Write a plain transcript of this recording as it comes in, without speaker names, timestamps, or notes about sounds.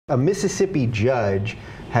A Mississippi judge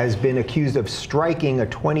has been accused of striking a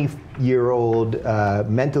 20-year-old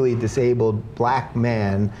mentally disabled black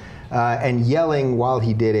man and yelling while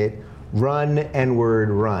he did it, "Run, N-word,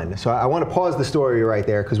 run." So I want to pause the story right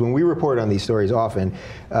there, because when we report on these stories often,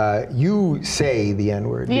 you say the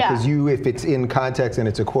N-word. Because you, if it's in context and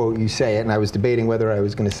it's a quote, you say it, and I was debating whether I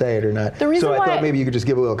was going to say it or not. So I thought maybe you could just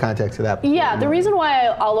give a little context to that. Yeah, the reason why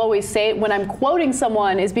I'll always say it when I'm quoting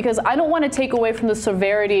someone is because I don't want to take away from the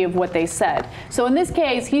severity of what they said. So in this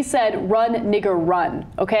case, he said, "Run, nigger, run,"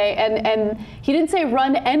 okay? And he didn't say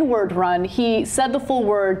 "run, N-word, run." He said the full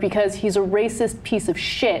word because he's a racist piece of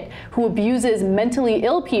shit who abuses mentally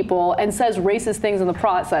ill people and says racist things in the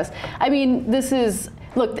process. I mean, this is,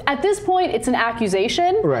 look, at this point, it's an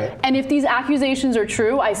accusation. Right. And if these accusations are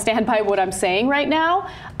true, I stand by what I'm saying right now.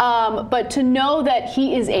 But to know that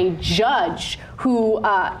he is a judge who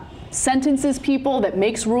sentences people, that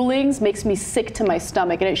makes rulings, makes me sick to my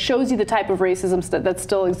stomach. And it shows you the type of racism that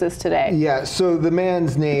still exists today. Yeah, so the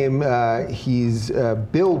man's name, he's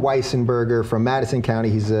Bill Weisenberger from Madison County.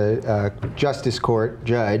 He's a justice court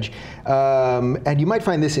judge. And you might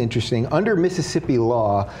find this interesting. Under Mississippi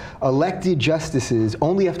law, elected justices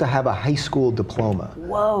only have to have a high school diploma.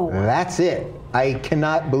 Whoa. That's it. I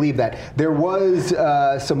cannot believe that. There was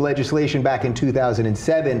some legislation back in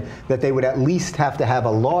 2007 that they would at least have to have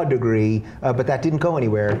a law degree, but that didn't go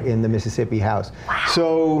anywhere in the Mississippi House. Wow.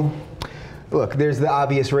 So, look, there's the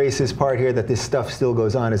obvious racist part here that this stuff still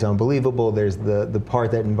goes on is unbelievable. There's the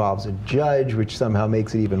part that involves a judge, which somehow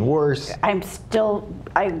makes it even worse.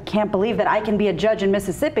 I can't believe that I can be a judge in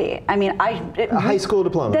Mississippi. I mean, a high school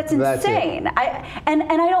diploma. That's insane. And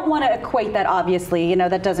I don't want to equate that, obviously. You know,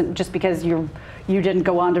 that doesn't, just because you didn't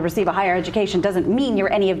go on to receive a higher education doesn't mean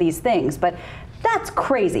you're any of these things. But that's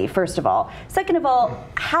crazy, first of all. Second of all,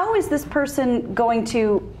 how is this person going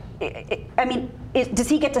to, I mean, does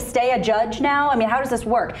he get to stay a judge now? I mean, how does this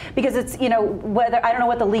work? Because it's, you know, whether, I don't know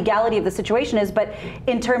what the legality of the situation is, but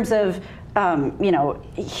in terms of, you know,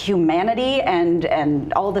 humanity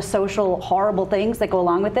and all the social horrible things that go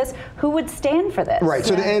along with this, who would stand for this? Right,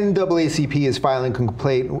 so the NAACP is filing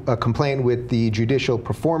a complaint with the Judicial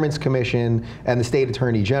Performance Commission and the State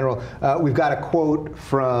Attorney General. We've got a quote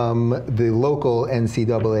from the local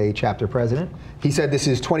NCAA chapter president. He said this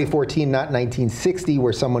is 2014, not 1960,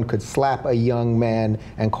 where someone could slap a young man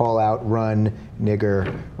and call out, "Run,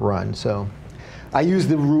 nigger, run." So I use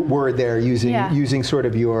the root word there, using sort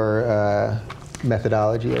of your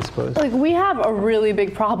methodology, I suppose. Like, we have a really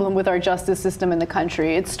big problem with our justice system in the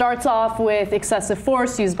country. It starts off with excessive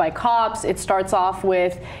force used by cops. It starts off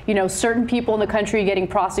with, you know, certain people in the country getting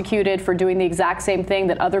prosecuted for doing the exact same thing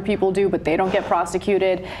that other people do, but they don't get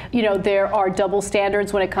prosecuted. You know, there are double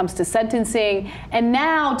standards when it comes to sentencing. And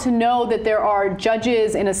now to know that there are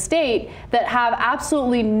judges in a state that have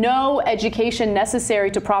absolutely no education necessary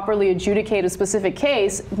to properly adjudicate a specific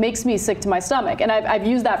case makes me sick to my stomach. And I've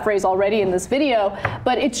used that phrase already in this video.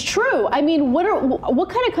 But it's true. I mean, what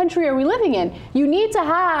kind of country are we living in? You need to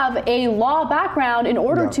have a law background in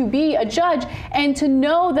order to be a judge, and to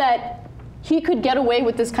know that he could get away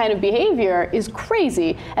with this kind of behavior is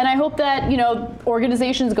crazy. And I hope that, you know,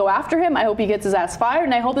 organizations go after him. I hope he gets his ass fired,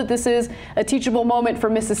 and I hope that this is a teachable moment for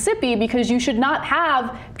Mississippi, because you should not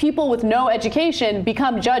have people with no education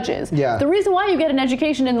become judges. Yeah. The reason why you get an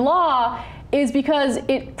education in law is because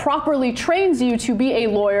it properly trains you to be a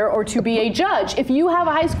lawyer or to be a judge. If you have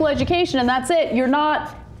a high school education and that's it, you're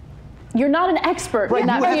not an expert in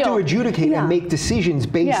that field. You have to adjudicate and make decisions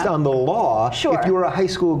based on the law. Sure. If you're a high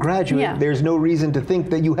school graduate, there's no reason to think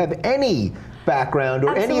that you have any background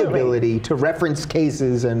or any ability to reference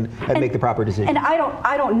cases and make the proper decision. And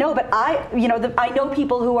I don't know, but I know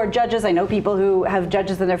people who are judges. I know people who have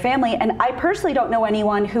judges in their family, and I personally don't know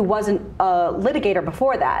anyone who wasn't a litigator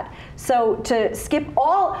before that. So to skip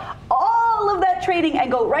all of that training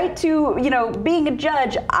and go right to, you know, being a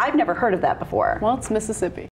judge, I've never heard of that before. Well, it's Mississippi.